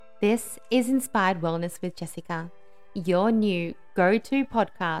This is Inspired Wellness with Jessica, your new go-to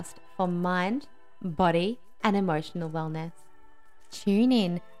podcast for mind, body, and emotional wellness. Tune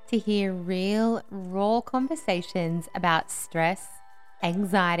in to hear real, raw conversations about stress,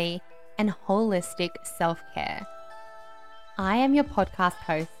 anxiety, and holistic self-care. I am your podcast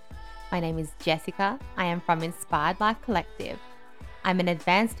host. My name is Jessica. I am from Inspired Life Collective. I'm an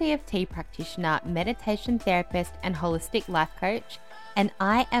advanced EFT practitioner, meditation therapist, and holistic life coach, and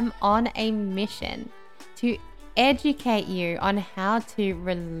I am on a mission to educate you on how to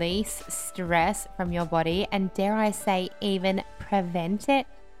release stress from your body and, dare I say, even prevent it,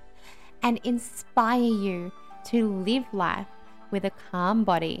 and inspire you to live life with a calm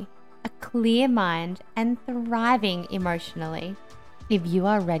body, a clear mind, and thriving emotionally. If you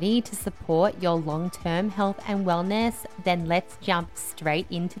are ready to support your long-term health and wellness, then let's jump straight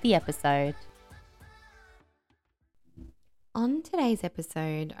into the episode. On today's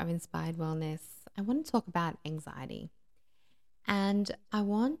episode of Inspired Wellness, I want to talk about anxiety. And I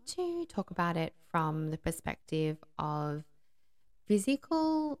want to talk about it from the perspective of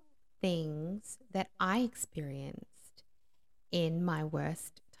physical things that I experienced in my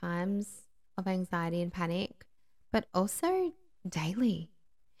worst times of anxiety and panic, but also daily.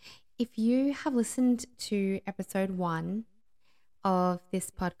 If you have listened to episode 1 of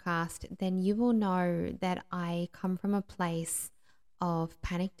this podcast, then you will know that I come from a place of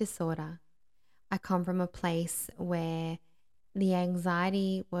panic disorder. I come from a place where the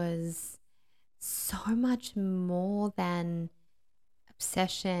anxiety was so much more than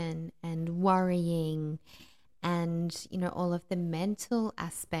obsession and worrying and, all of the mental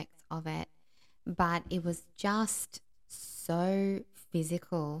aspects of it, but it was just so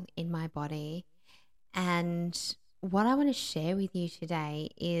physical in my body. And what I want to share with you today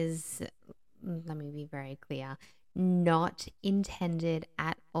is, let me be very clear, not intended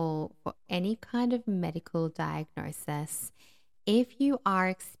at all for any kind of medical diagnosis. If you are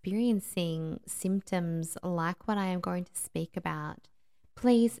experiencing symptoms like what I am going to speak about,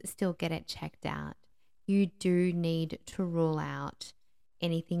 please still get it checked out. You do need to rule out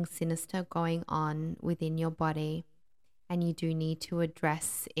anything sinister going on within your body, and you do need to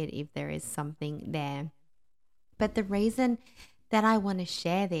address it if there is something there. But the reason that I want to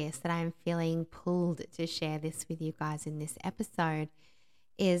share this, that I'm feeling pulled to share this with you guys in this episode,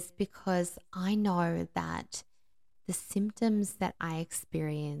 is because I know that the symptoms that I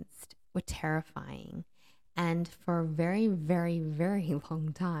experienced were terrifying. And for a very, very, very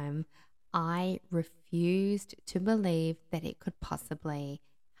long time, I refused to believe that it could possibly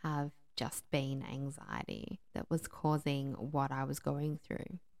have just been anxiety that was causing what I was going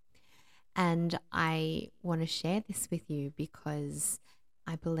through. And I want to share this with you because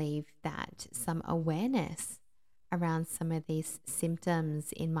I believe that some awareness around some of these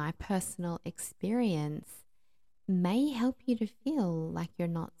symptoms in my personal experience may help you to feel like you're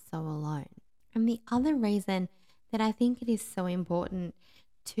not so alone. And the other reason that I think it is so important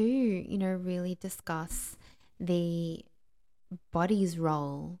to, really discuss the body's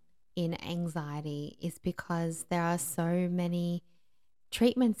role in anxiety is because there are so many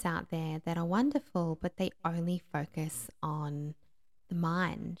treatments out there that are wonderful, but they only focus on the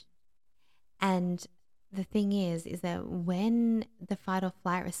mind. And the thing is that when the fight or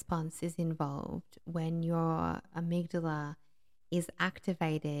flight response is involved, when your amygdala is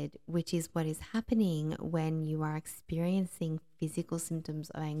activated, which is what is happening when you are experiencing physical symptoms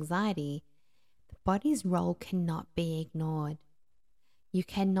of anxiety, the body's role cannot be ignored. You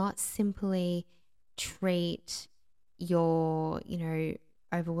cannot simply treat your,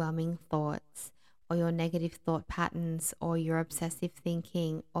 overwhelming thoughts or your negative thought patterns or your obsessive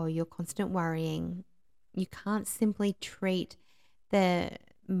thinking or your constant worrying. You can't simply treat the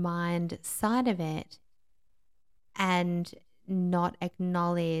mind side of it and not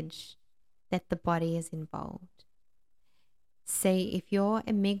acknowledge that the body is involved. See, if your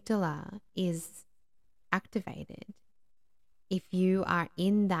amygdala is activated, if you are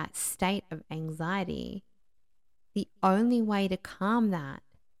in that state of anxiety, the only way to calm that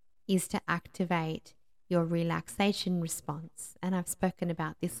is to activate your relaxation response. And I've spoken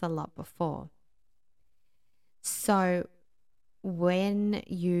about this a lot before. So when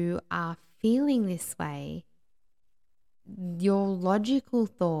you are feeling this way, your logical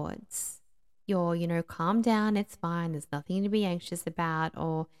thoughts, your, calm down, it's fine, there's nothing to be anxious about,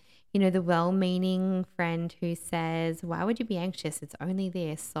 or, the well-meaning friend who says, why would you be anxious? It's only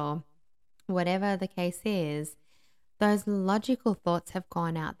this, or whatever the case is, those logical thoughts have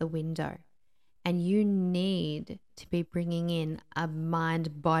gone out the window, and you need to be bringing in a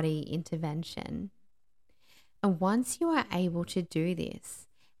mind-body intervention. And once you are able to do this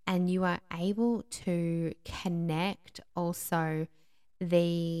and you are able to connect also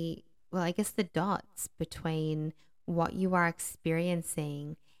the dots between what you are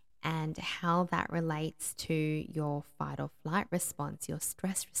experiencing and how that relates to your fight or flight response, your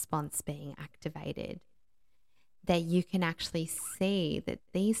stress response being activated, that you can actually see that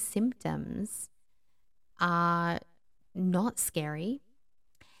these symptoms are not scary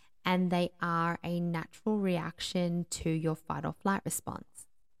and they are a natural reaction to your fight or flight response.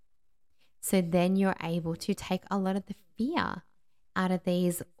 So then you're able to take a lot of the fear out of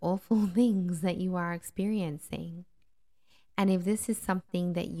these awful things that you are experiencing. And if this is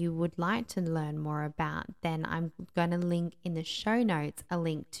something that you would like to learn more about, then I'm going to link in the show notes a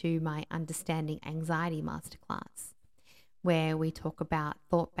link to my Understanding Anxiety Masterclass, where we talk about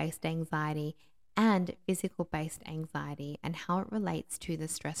thought-based anxiety and physical-based anxiety and how it relates to the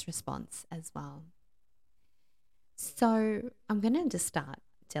stress response as well. So I'm going to just start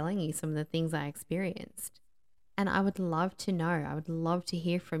telling you some of the things I experienced. And I would love to know, I would love to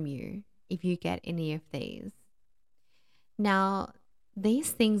hear from you if you get any of these. Now,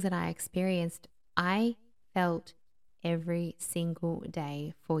 these things that I experienced, I felt every single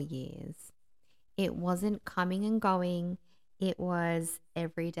day for years. It wasn't coming and going. It was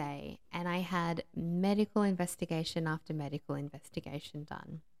every day. And I had medical investigation after medical investigation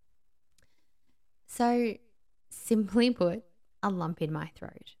done. So simply put, a lump in my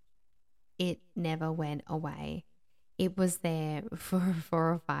throat. It never went away. It was there for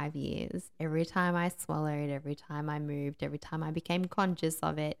 4 or 5 years. Every time I swallowed, every time I moved, every time I became conscious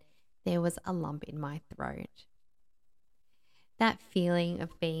of it, there was a lump in my throat. That feeling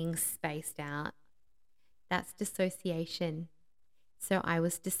of being spaced out, that's dissociation. So I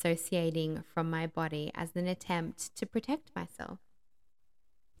was dissociating from my body as an attempt to protect myself,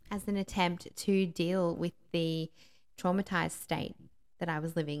 as an attempt to deal with the traumatized state that I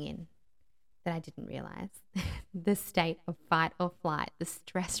was living in, that I didn't realize. The state of fight or flight, the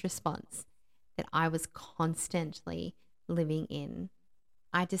stress response that I was constantly living in.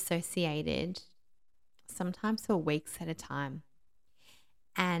 I dissociated sometimes for weeks at a time.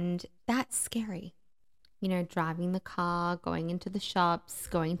 And that's scary. You know, driving the car, going into the shops,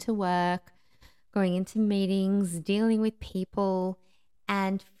 going to work, going into meetings, dealing with people,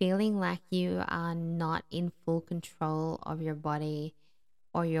 and feeling like you are not in full control of your body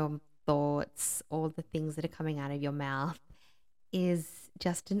or your thoughts or the things that are coming out of your mouth is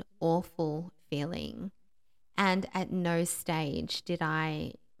just an awful feeling. And at no stage did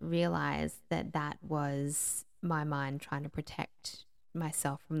I realize that that was my mind trying to protect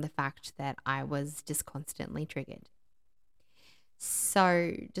myself from the fact that I was just constantly triggered.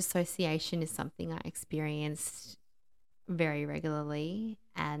 So dissociation is something I experienced very regularly,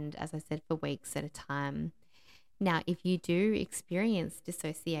 and as I said, for weeks at a time. Now, if you do experience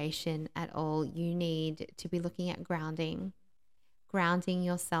dissociation at all, you need to be looking at grounding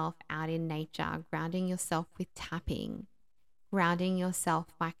yourself out in nature, grounding yourself with tapping, grounding yourself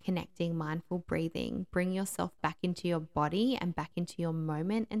by connecting mindful breathing. Bring yourself back into your body and back into your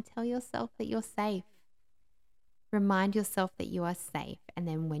moment and tell yourself that you're safe. Remind yourself that you are safe. And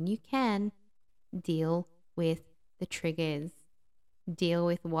then when you can, deal with the triggers, deal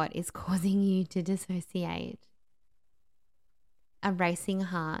with what is causing you to dissociate. A racing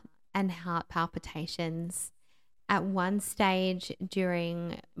heart and heart palpitations. At one stage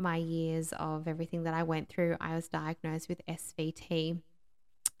during my years of everything that I went through, I was diagnosed with SVT.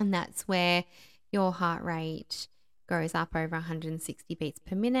 And that's where your heart rate goes up over 160 beats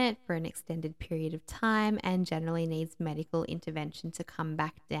per minute for an extended period of time and generally needs medical intervention to come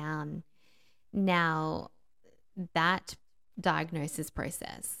back down. Now, that diagnosis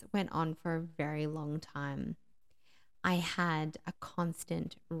process went on for a very long time. I had a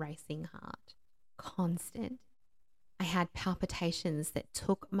constant racing heart, constant. I had palpitations that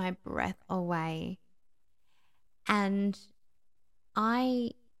took my breath away. And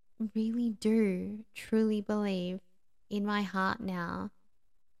I really do truly believe in my heart now,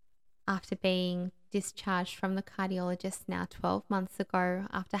 after being discharged from the cardiologist now 12 months ago,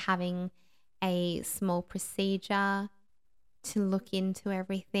 after having a small procedure to look into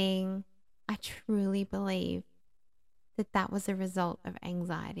everything. I truly believe that that was a result of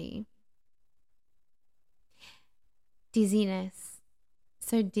anxiety. Dizziness.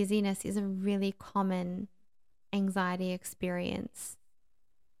 So dizziness is a really common anxiety experience.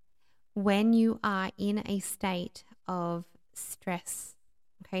 When you are in a state of stress,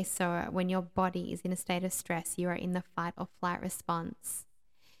 okay, so when your body is in a state of stress, you are in the fight or flight response,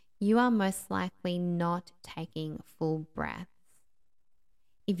 you are most likely not taking full breaths.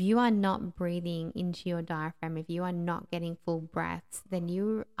 If you are not breathing into your diaphragm, if you are not getting full breaths, then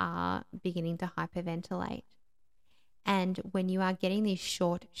you are beginning to hyperventilate. And when you are getting these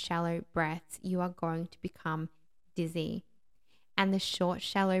short, shallow breaths, you are going to become dizzy. And the short,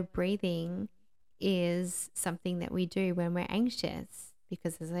 shallow breathing is something that we do when we're anxious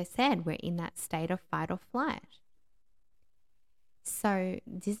because, as I said, we're in that state of fight or flight. So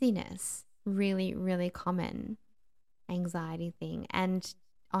dizziness, really, really common anxiety thing. And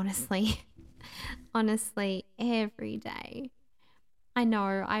honestly, every day. I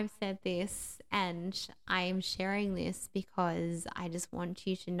know I've said this and I am sharing this because I just want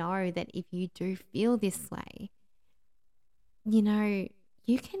you to know that if you do feel this way,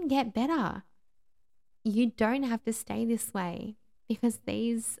 you can get better. You don't have to stay this way because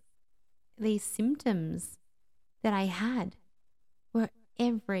these symptoms that I had were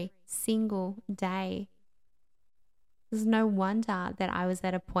every single day. There's no wonder that I was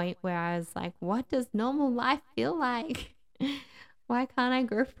at a point where I was like, what does normal life feel like? Why can't I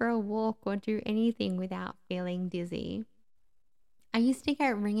go for a walk or do anything without feeling dizzy? I used to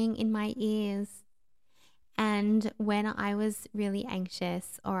get ringing in my ears. And when I was really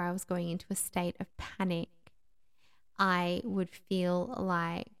anxious or I was going into a state of panic, I would feel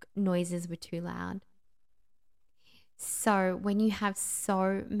like noises were too loud. So when you have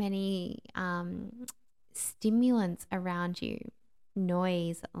so many stimulants around you,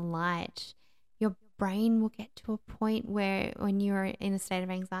 noise, light, your brain will get to a point where when you're in a state of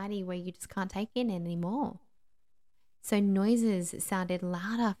anxiety where you just can't take it anymore. So noises sounded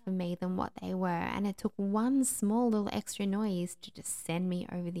louder for me than what they were, and it took one small little extra noise to just send me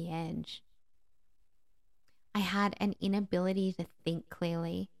over the edge. I had an inability to think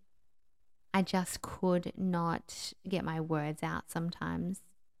clearly. I just could not get my words out sometimes.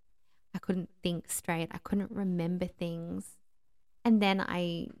 I couldn't think straight. I couldn't remember things. And then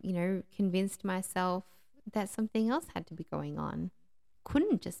I, convinced myself that something else had to be going on.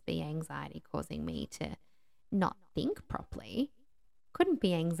 Couldn't just be anxiety causing me to not think properly. Couldn't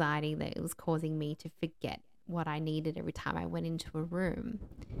be anxiety that it was causing me to forget what I needed every time I went into a room.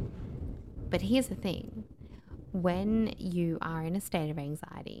 But here's the thing. When you are in a state of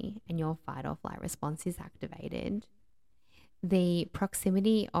anxiety and your fight or flight response is activated, the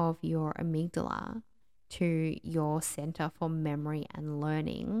proximity of your amygdala to your center for memory and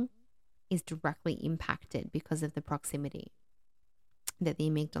learning is directly impacted because of the proximity that the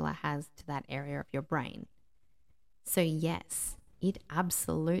amygdala has to that area of your brain. So yes, it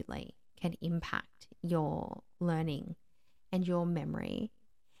absolutely can impact your learning and your memory,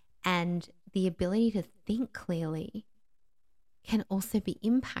 and the ability to think clearly can also be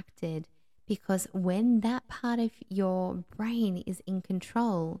impacted because when that part of your brain is in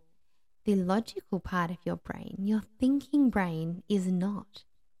control, the logical part of your brain, your thinking brain, is not.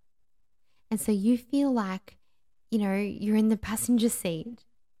 And so you feel like, you're in the passenger seat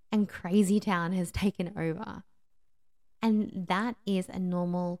and crazy town has taken over. And that is a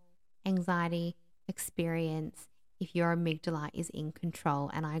normal anxiety experience if your amygdala is in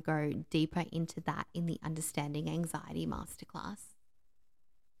control. And I go deeper into that in the Understanding Anxiety Masterclass.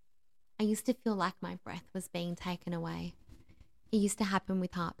 I used to feel like my breath was being taken away. It used to happen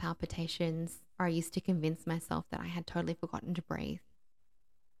with heart palpitations, or I used to convince myself that I had totally forgotten to breathe.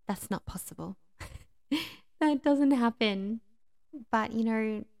 That's not possible. That doesn't happen. But,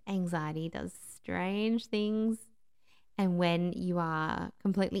 anxiety does strange things. And when you are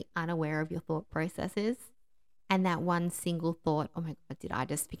completely unaware of your thought processes and that one single thought, oh my God, did I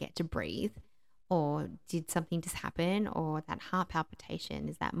just forget to breathe? Or did something just happen? Or that heart palpitation,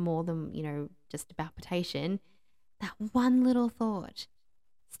 is that more than, just a palpitation? That one little thought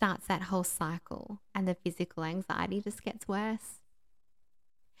starts that whole cycle and the physical anxiety just gets worse.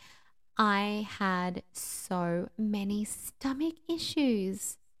 I had so many stomach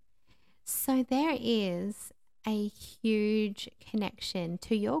issues. So there is a huge connection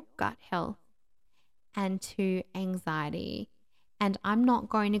to your gut health and to anxiety. And I'm not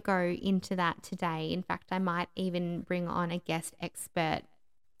going to go into that today. In fact, I might even bring on a guest expert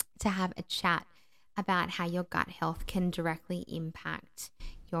to have a chat about how your gut health can directly impact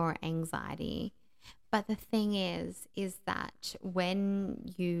your anxiety. But the thing is that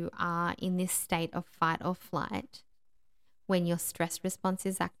when you are in this state of fight or flight, when your stress response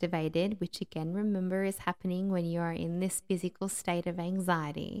is activated, which again, remember, is happening when you are in this physical state of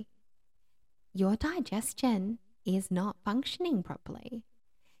anxiety, your digestion is not functioning properly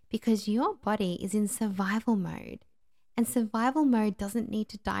because your body is in survival mode. And survival mode doesn't need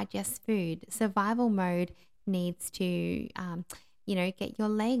to digest food. Survival mode needs to, get your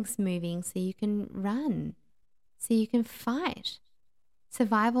legs moving so you can run, so you can fight.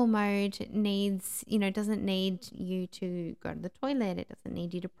 Survival mode needs, doesn't need you to go to the toilet. It doesn't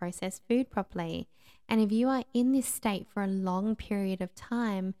need you to process food properly. And if you are in this state for a long period of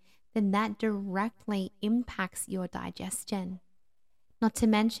time, then that directly impacts your digestion. Not to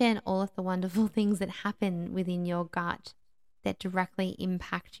mention all of the wonderful things that happen within your gut that directly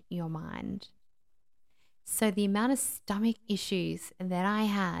impact your mind. So the amount of stomach issues that I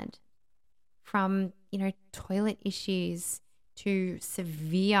had, from, toilet issues to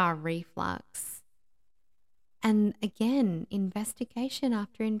severe reflux, and again, investigation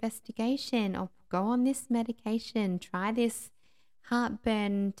after investigation of go on this medication, try this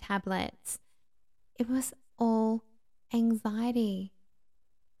heartburn tablets. It was all anxiety.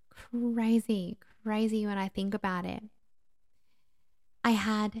 Crazy, crazy when I think about it. I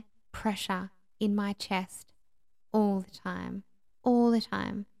had pressure in my chest all the time, all the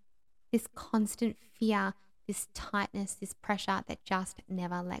time. This constant fear, this tightness, this pressure that just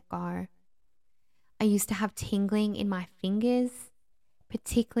never let go. I used to have tingling in my fingers,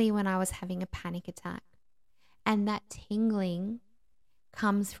 particularly when I was having a panic attack. And that tingling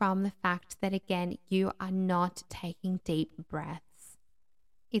comes from the fact that, again, you are not taking deep breaths.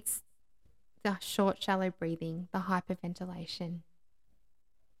 It's the short, shallow breathing, the hyperventilation.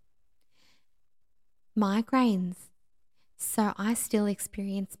 Migraines. So I still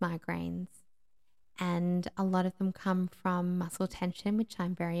experience migraines, and a lot of them come from muscle tension, which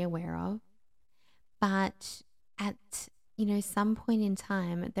I'm very aware of. But at, some point in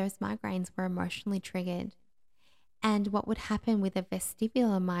time, those migraines were emotionally triggered. And what would happen with a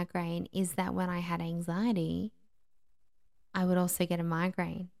vestibular migraine is that when I had anxiety, I would also get a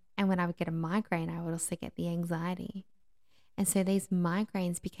migraine. And when I would get a migraine, I would also get the anxiety. And so these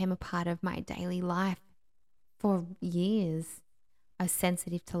migraines became a part of my daily life for years. I was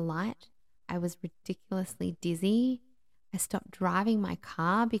sensitive to light. I was ridiculously dizzy. I stopped driving my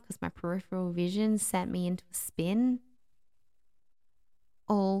car because my peripheral vision sent me into a spin.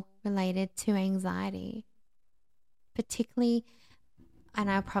 All related to anxiety. Particularly, and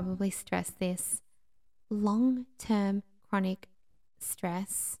I'll probably stress this, long-term chronic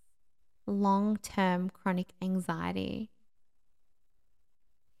stress, long-term chronic anxiety.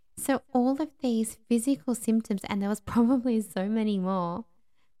 So all of these physical symptoms, and there was probably so many more,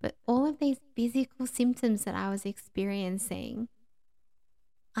 but all of these physical symptoms that I was experiencing,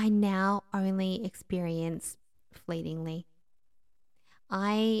 I now only experience fleetingly.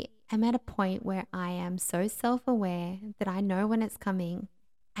 I am at a point where I am so self-aware that I know when it's coming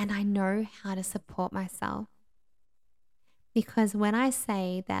and I know how to support myself. Because when I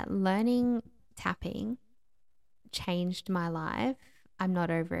say that learning tapping changed my life, I'm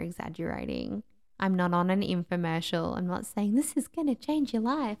not over exaggerating. I'm not on an infomercial. I'm not saying this is going to change your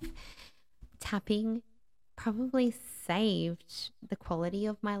life. Tapping probably saved the quality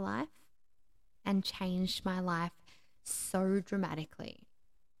of my life and changed my life so dramatically.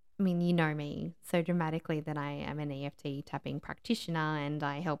 I mean, you know me, so dramatically that I am an EFT tapping practitioner and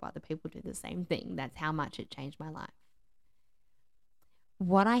I help other people do the same thing. That's how much it changed my life.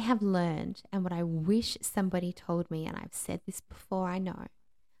 What I have learned and what I wish somebody told me, and I've said this before,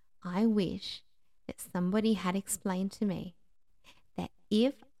 I wish that somebody had explained to me that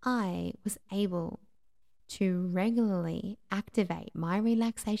if I was able to regularly activate my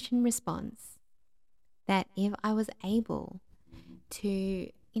relaxation response, that if I was able to,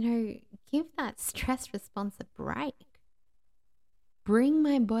 give that stress response a break, bring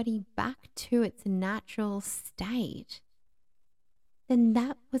my body back to its natural state, then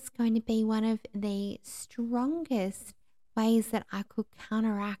that was going to be one of the strongest ways that I could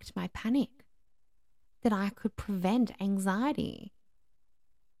counteract my panic, that I could prevent anxiety.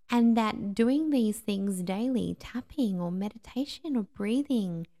 And that doing these things daily, tapping or meditation or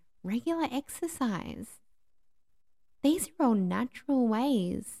breathing, regular exercise, these are all natural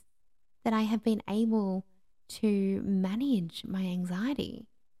ways that I have been able to manage my anxiety.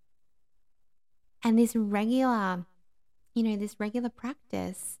 And this regular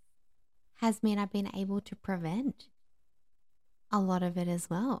practice has meant I've been able to prevent a lot of it as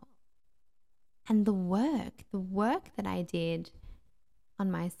well. And the work that I did on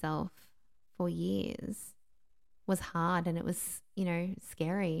myself for years was hard, and it was,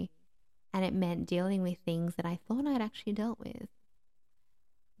 scary. And it meant dealing with things that I thought I'd actually dealt with.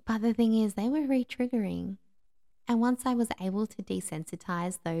 But the thing is, they were re-triggering. And once I was able to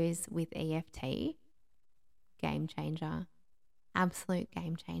desensitize those with EFT, game changer, absolute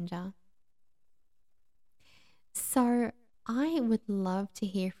game changer. So I would love to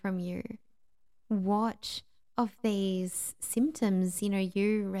hear from you. What of these symptoms, you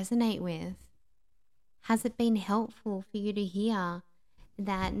resonate with? Has it been helpful for you to hear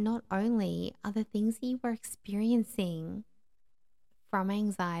that not only are the things that you are experiencing from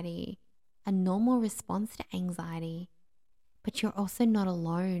anxiety a normal response to anxiety, but you're also not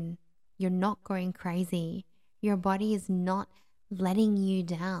alone. You're not going crazy. Your body is not letting you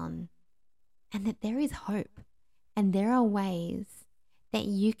down, and that there is hope, and there are ways that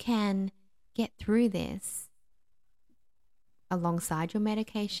you can get through this alongside your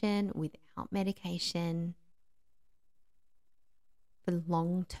medication, without medication, for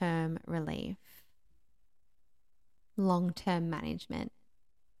long-term relief, long-term management,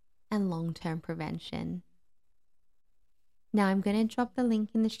 and long-term prevention. Now, I'm going to drop the link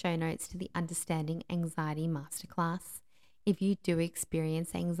in the show notes to the Understanding Anxiety Masterclass. If you do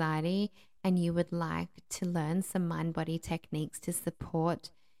experience anxiety and you would like to learn some mind-body techniques to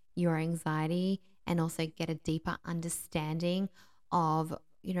support your anxiety and also get a deeper understanding of,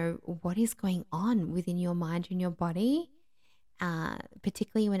 what is going on within your mind and your body,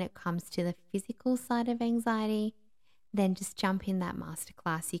 particularly when it comes to the physical side of anxiety, then just jump in that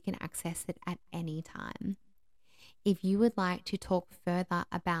masterclass. You can access it at any time. If you would like to talk further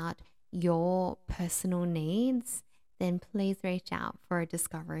about your personal needs, then please reach out for a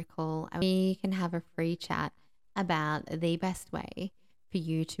discovery call. We can have a free chat about the best way for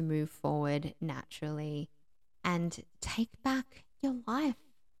you to move forward naturally and take back your life.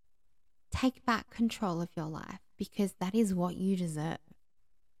 Take back control of your life, because that is what you deserve.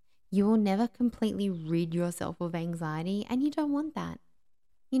 You will never completely rid yourself of anxiety, and you don't want that.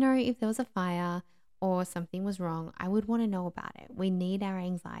 If there was a fire or something was wrong, I would want to know about it. We need our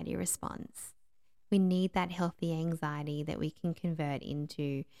anxiety response. We need that healthy anxiety that we can convert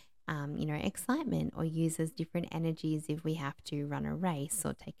into, excitement, or use as different energies if we have to run a race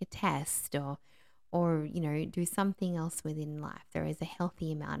or take a test or do something else within life. There is a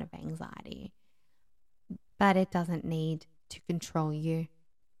healthy amount of anxiety, but it doesn't need to control you.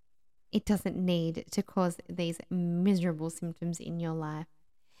 It doesn't need to cause these miserable symptoms in your life.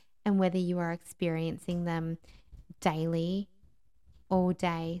 And whether you are experiencing them daily, all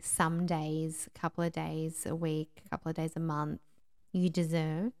day, some days, a couple of days a week, a couple of days a month, you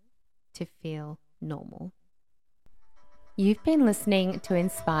deserve to feel normal. You've been listening to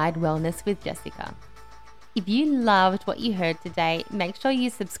Inspired Wellness with Jessica. If you loved what you heard today, make sure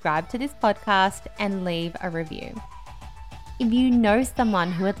you subscribe to this podcast and leave a review. If you know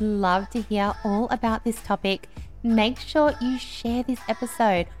someone who would love to hear all about this topic, make sure you share this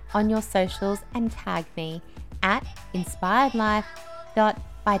episode on your socials and tag me at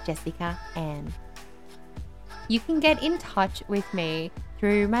inspiredlife.byjessicaann. You can get in touch with me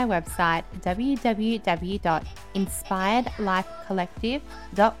through my website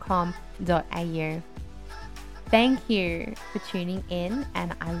www.inspiredlifecollective.com.au. Thank you for tuning in,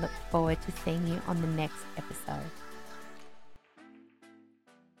 and I look forward to seeing you on the next episode.